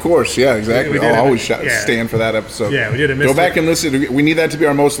had. Of course, yeah, exactly. I'll always stand for that episode. Yeah, we did a mystery. Go back and listen. We need that to be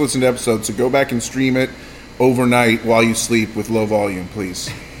our most listened episode, so go back and stream it overnight while you sleep with low volume, please,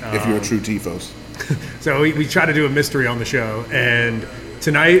 if you're a true TFOS. So we try to do a mystery on the show, and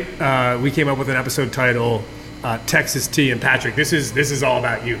tonight we came up with an episode title, Texas Tea. And Patrick, this is all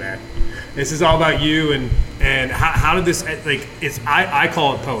about you, man. This is all about you, and how did this, like, I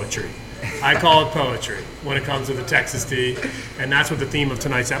call it poetry. I call it poetry when it comes to the Texas tea, and that's what the theme of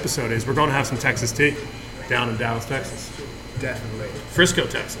tonight's episode is. We're going to have some Texas tea down in Dallas, Texas. Definitely. Frisco,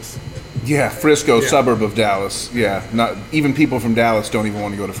 Texas. Yeah, Frisco, suburb of Dallas. Yeah, not even people from Dallas don't even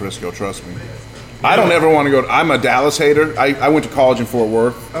want to go to Frisco, trust me. I don't ever want to go. I'm a Dallas hater. I went to college in Fort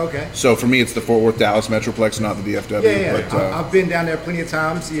Worth. Okay. So for me, it's the Fort Worth Dallas Metroplex, not the DFW. Yeah. But, I've been down there plenty of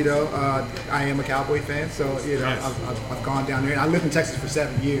times. I am a Cowboy fan, so Nice. I've gone down there, and I lived in Texas for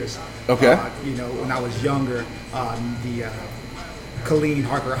 7 years. Okay. When I was younger, the Killeen,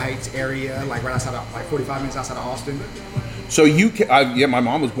 Harker Heights area, like right outside of, like 45 minutes outside of Austin. So my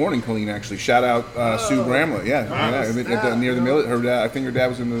mom was born in Killeen, actually. Shout out Sue Bramlett. Near the military. I think her dad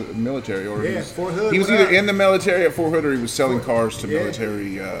was in the military, or Fort Hood. He was either in the military at Fort Hood, or he was selling cars to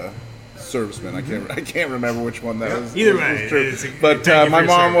military servicemen. I can't remember which one that was. Either way, but my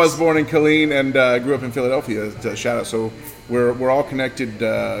mom was born in Killeen and grew up in Philadelphia. Shout out. So we're all connected,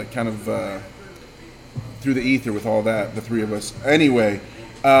 kind of through the ether with all that. The three of us. Anyway,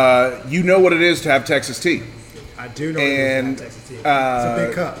 you know what it is to have Texas tea. I do know it is Texas tea. It's a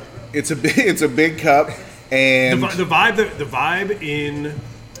big cup. It's a big cup, and the vibe in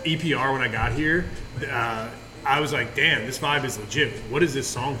EPR when I got here, I was like, damn, this vibe is legit. What is this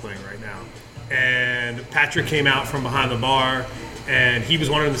song playing right now? And Patrick came out from behind the bar, and he was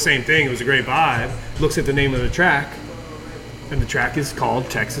wondering the same thing. It was a great vibe. Looks at the name of the track, and the track is called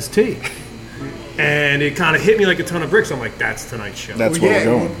Texas Tea. And it kind of hit me like a ton of bricks. I'm like, that's tonight's show. That's where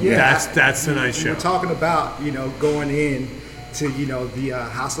we're going. Yeah. That's tonight's show. We're talking about, going in to, the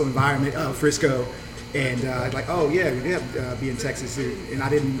hostile environment of Frisco, and like, oh yeah, we did be in Texas, and I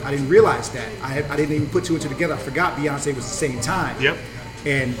didn't realize that. I didn't even put two and two together. I forgot Beyonce was the same time. Yep.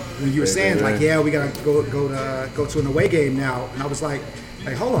 And when you were saying like, yeah, we gotta go to an away game now, and I was like,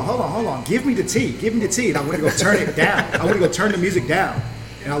 Like, hold on. Give me the tea. And I want to go turn it down. I want to go turn the music down.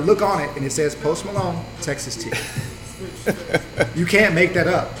 And I look on it, and it says Post Malone, Texas Tea. You can't make that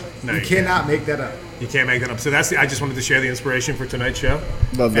up. No, you cannot make that up. You can't make that up. So I just wanted to share the inspiration for tonight's show.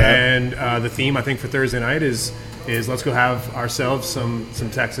 Love that. And the theme, I think, for Thursday night is let's go have ourselves some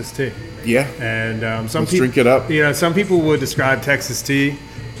Texas tea. Yeah. And let's drink it up. Some people would describe Texas tea.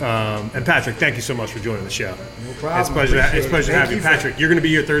 And Patrick, thank you so much for joining the show. No problem. It's a pleasure to have you. Patrick, you're going to be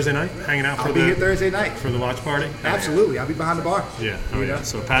here Thursday night, hanging out I'll be here Thursday night for the watch party. Absolutely, I'll be behind the bar. Yeah, yeah.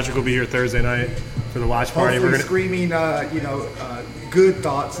 So Patrick will be here Thursday night for the watch party. Hopefully screaming, good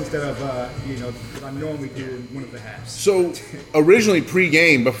thoughts instead of what I normally do in one of the halves. So originally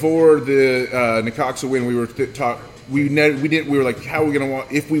pre-game, before the Necaxa win, we were we were like, how are we going to watch?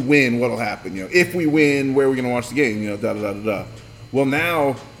 If we win, what'll happen? If we win, where are we going to watch the game? Da da da da da. Well,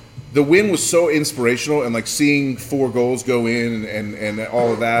 now the win was so inspirational, and like seeing 4 goals go in and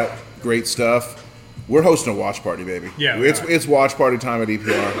all of that great stuff. We're hosting a watch party, baby. Yeah, it's watch party time at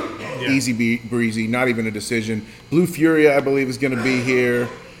EPR. Yeah. Easy breezy, not even a decision. Blue Furia, I believe, is going to be here.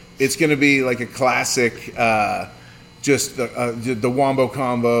 It's going to be like a classic, just the Wombo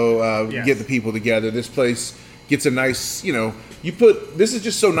combo. Yes. Get the people together. This place gets a nice, this is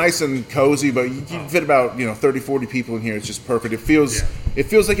just so nice and cozy, but you can fit about 30, 40 people in here. It's just perfect. It feels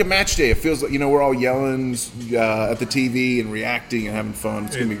like a match day. It feels like we're all yelling at the TV and reacting and having fun.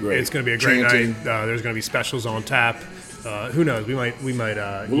 It's gonna be great. It's gonna be a great night. There's gonna be specials on tap. Who knows?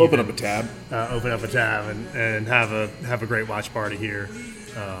 We'll open up a tab. And have a great watch party here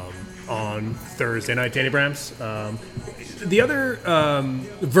on Thursday night. Danny Brams. The other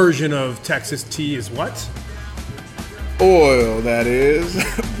version of Texas tea is what? Oil, that is.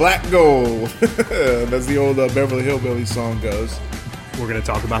 Black gold. That's the old Beverly Hillbillies song goes. We're going to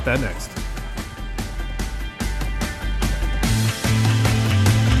talk about that next.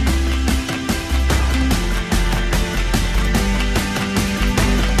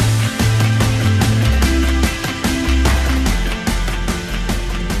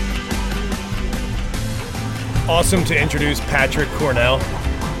 Awesome to introduce Patrick Cornell,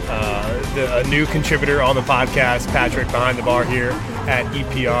 a new contributor on the podcast. Patrick behind the bar here at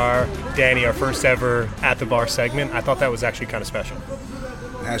EPR. Danny, our first ever at the bar segment. I thought that was actually kind of special.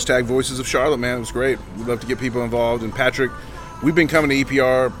 Hashtag Voices of Charlotte, man. It was great. We'd love to get people involved. And Patrick, we've been coming to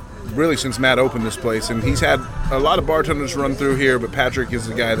EPR really since Matt opened this place, and he's had a lot of bartenders run through here, but Patrick is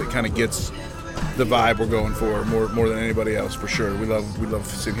the guy that kind of gets the vibe we're going for more than anybody else, for sure. We love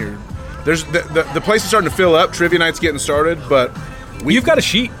sitting here. There's the place is starting to fill up. Trivia night's getting started, but you've got a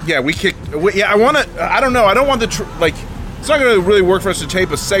sheet. Yeah, I want to. I don't know. I don't want it's not going to really work for us to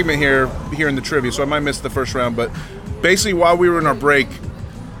tape a segment here in the trivia, so I might miss the first round. But basically, while we were in our break,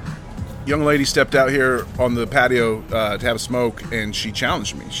 young lady stepped out here on the patio to have a smoke, and she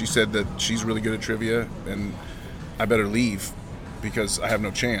challenged me. She said that she's really good at trivia, and I better leave because I have no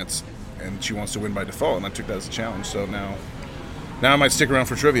chance. And she wants to win by default, and I took that as a challenge. So now I might stick around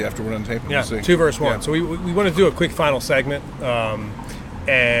for trivia after we're done taping. Yeah, we'll 2 versus 1. Yeah. So we want to do a quick final segment,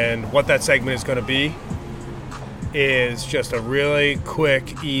 and what that segment is going to be is just a really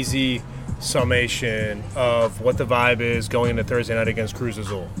quick, easy summation of what the vibe is going into Thursday night against Cruz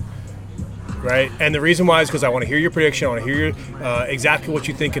Azul. Right? And the reason why is because I want to hear your prediction. I want to hear exactly what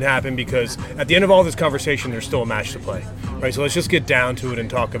you think can happen, because at the end of all this conversation, there's still a match to play. Right? So let's just get down to it and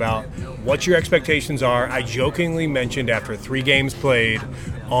talk about what your expectations are. I jokingly mentioned after 3 games played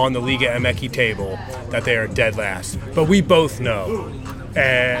on the Liga MX table that they are dead last. But we both know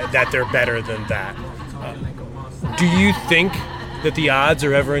that they're better than that. Do you think that the odds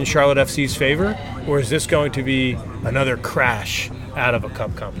are ever in Charlotte FC's favor, or is this going to be another crash out of a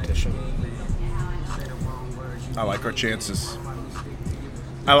cup competition? I like our chances.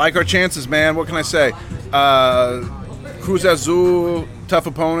 Man. What can I say? Cruz Azul, tough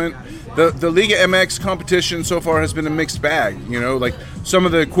opponent. The Liga MX competition so far has been a mixed bag. Like some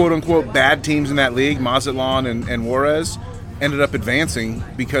of the quote-unquote bad teams in that league, Mazatlan and Juarez, ended up advancing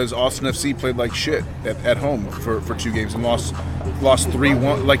because Austin FC played like shit at home for 2 games and lost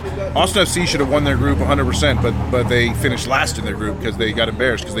 3-1. Like Austin FC should have won their group 100%, but they finished last in their group because they got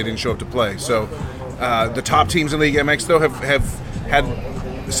embarrassed because they didn't show up to play. So the top teams in League MX though have had,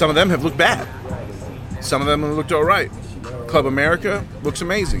 some of them have looked bad, some of them have looked all right. Club America looks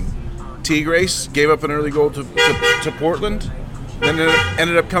amazing. Tigres gave up an early goal to Portland, then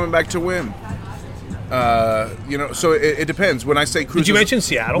ended up coming back to win. So it depends. When I say Cruz, did you mention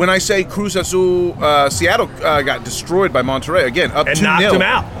Seattle? When I say Cruz Azul, Seattle got destroyed by Monterrey again, up 2-0. And knocked them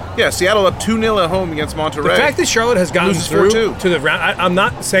out. Yeah, Seattle up 2-0 at home against Monterrey. The fact that Charlotte has gotten Loses through 4-2. to the round, I'm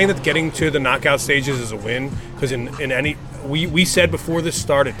not saying that getting to the knockout stages is a win, because we said before this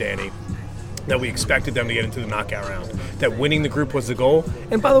started, Danny, that we expected them to get into the knockout round, that winning the group was the goal.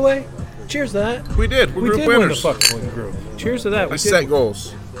 And by the way, cheers to that. We did. We're group did winners. win the fucking group. Cheers to that. I set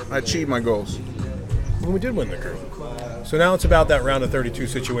goals. I achieved my goals. We did win the group. So now it's about that round of 32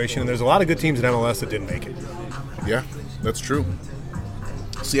 situation, and there's a lot of good teams in MLS that didn't make it. Yeah, that's true.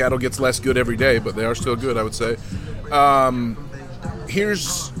 Seattle gets less good every day, but they are still good, I would say.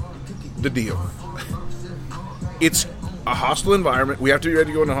 Here's the deal. It's a hostile environment. We have to be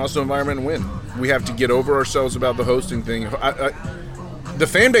ready to go in a hostile environment and win. We have to get over ourselves about the hosting thing. The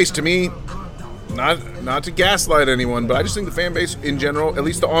fan base, to me, not to gaslight anyone, but I just think the fan base in general, at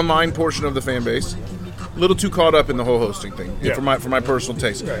least the online portion of the fan base, a little too caught up in the whole hosting thing. Yeah. For my personal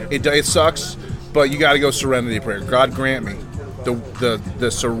taste. Right. It sucks, but you got to go serenity prayer. God grant me the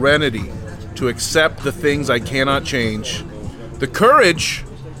serenity to accept the things I cannot change, the courage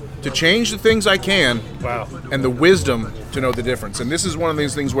to change the things I can, and the wisdom to know the difference. And this is one of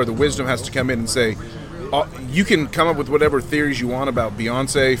these things where the wisdom has to come in and say, you can come up with whatever theories you want about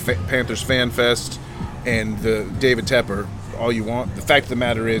Beyonce, Panthers Fan Fest, and the David Tepper, all you want. The fact of the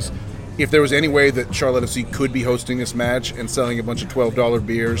matter is, if there was any way that Charlotte FC could be hosting this match and selling a bunch of $12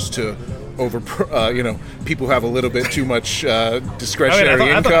 beers to people who have a little bit too much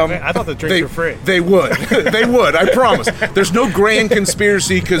discretionary income. I thought the drinks were free. They would. They would. I promise. There's no grand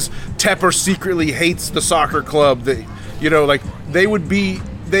conspiracy because Tepper secretly hates the soccer club. They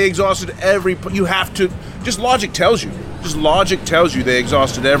exhausted every. You have to. Just logic tells you. They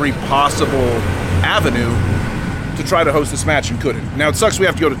exhausted every possible avenue to try to host this match and couldn't. Now it sucks we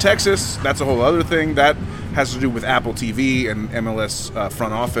have to go to Texas. That's a whole other thing. That has to do with Apple TV and MLS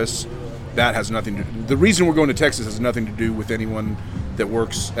front office. That has nothing to do. The reason we're going to Texas has nothing to do with anyone that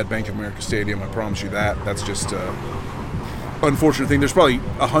works at Bank of America Stadium. I promise you that. That's just an unfortunate thing. There's probably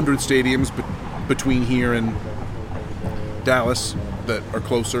 100 stadiums between here and Dallas that are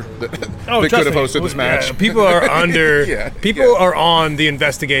closer that could have hosted this match. Yeah, people are are on the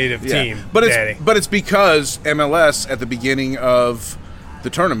investigative team. But it's because MLS at the beginning of the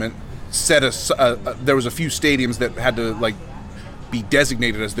tournament set there was a few stadiums that had to be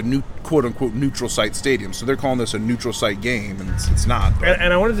designated as the new quote-unquote neutral site stadium. So they're calling this a neutral site game, and it's not.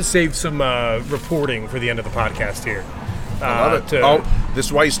 And I wanted to save some reporting for the end of the podcast here. I love it. This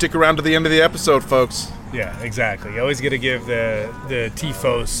is why you stick around to the end of the episode, folks. Yeah, exactly. You always got to give the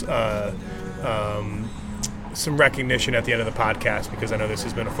TFOS some recognition at the end of the podcast, because I know this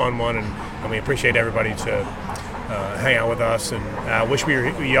has been a fun one, and we appreciate everybody to hang out with us, and I wish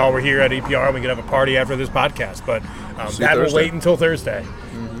we all were here at EPR and we could have a party after this podcast, but that will wait until Thursday.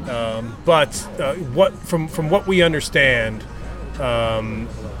 Mm-hmm. But from what we understand,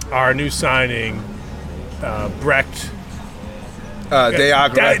 our new signing, Brecht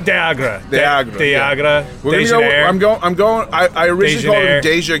Deagra. I originally called him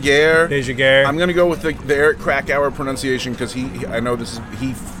Dejaguer. Dejaguer. I'm going to go with the Eric Krakauer pronunciation because he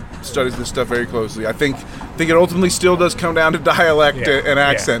studies this stuff very closely. I think it ultimately still does come down to dialect and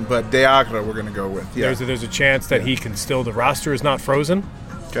accent, but Deagra we're going to go with. Yeah. There's a chance that he can still. The roster is not frozen.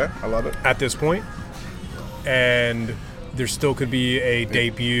 Okay, I love it. At this point, and there still could be a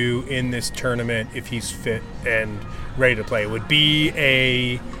debut in this tournament if he's fit and ready to play. It would be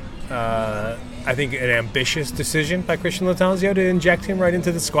I think an ambitious decision by Christian Lattanzio to inject him right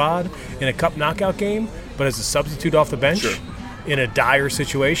into the squad in a cup knockout game, but as a substitute off the bench. Sure. In a dire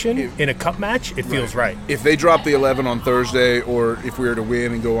situation, in a cup match, it feels right. If they drop the 11 on Thursday, or if we were to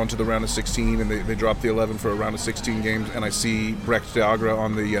win and go on to the round of 16, and they drop the 11 for a round of 16 games, and I see Brecht Deagra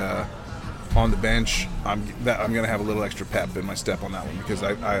on the bench, I'm going to have a little extra pep in my step on that one, because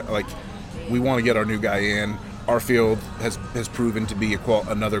we want to get our new guy in. Arfield has proven to be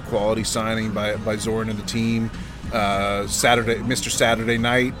another quality signing by Zoran and the team. Mr. Saturday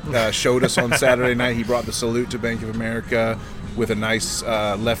Night showed us on Saturday night. He brought the salute to Bank of America with a nice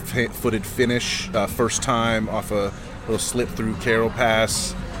left-footed finish, first time off a little slip-through Carroll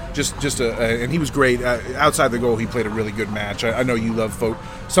pass. And he was great. Outside the goal, he played a really good match. I know you love folk.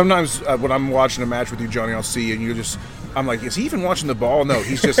 Sometimes when I'm watching a match with you, Johnny, I'll see and I'm like, is he even watching the ball? No,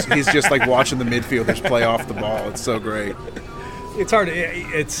 he's just like watching the midfielders play off the ball. It's so great. It's hard. You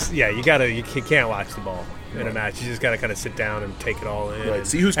can't watch the ball in a match. You just got to kind of sit down and take it all in. Right.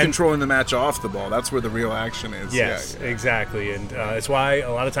 See who's controlling the match off the ball. That's where the real action is. Yes, exactly. And it's why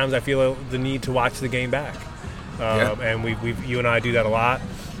a lot of times I feel the need to watch the game back. And you and I do that a lot.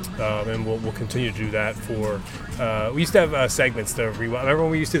 And we'll continue to do that for. We used to have segments to rewatch. Remember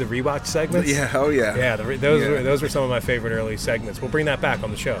when we used to do the rewatch segments? Yeah, oh yeah. Yeah, those were some of my favorite early segments. We'll bring that back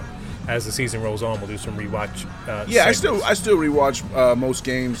on the show as the season rolls on. We'll do some rewatch. Segments. I still rewatch most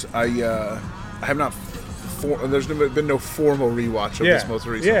games. I have not. There's been no formal rewatch of this most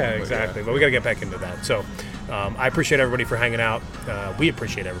recent. Yeah, exactly. But we got to get back into that. So I appreciate everybody for hanging out. We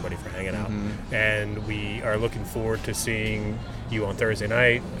appreciate everybody for hanging out, and we are looking forward to seeing you on Thursday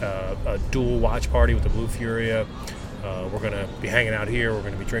night. A dual watch party with the Blue Furia. We're going to be hanging out here. We're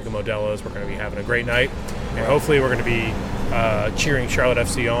going to be drinking Modelo's. We're going to be having a great night, and hopefully we're going to be cheering Charlotte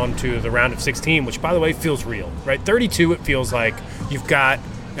FC on to the round of 16, which, by the way, feels real. Right, 32. It feels like you've got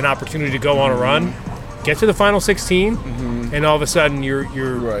an opportunity to go on a run. Get to the final 16, and all of a sudden you're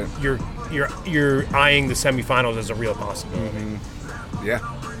eyeing the semifinals as a real possibility. Yeah,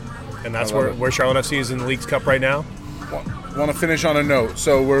 and that's where Charlotte FC is in the Leagues Cup right now. Want to finish on a note.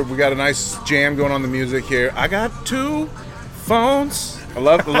 So we got a nice jam going on the music here. I got 2 phones. I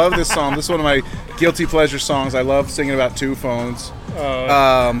love this song. This is one of my guilty pleasure songs. I love singing about 2 phones.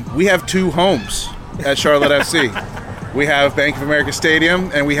 We have 2 homes at Charlotte FC. We have Bank of America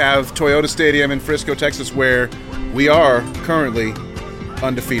Stadium, and we have Toyota Stadium in Frisco, Texas, where we are currently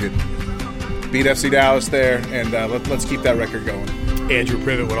undefeated. Beat FC Dallas there, and let's keep that record going. Andrew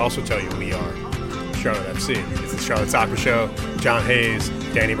Privet would also tell you we are Charlotte FC. It's the Charlotte Soccer Show. John Hayes,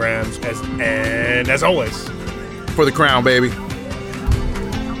 Danny Brams, and as always, for the crown, baby.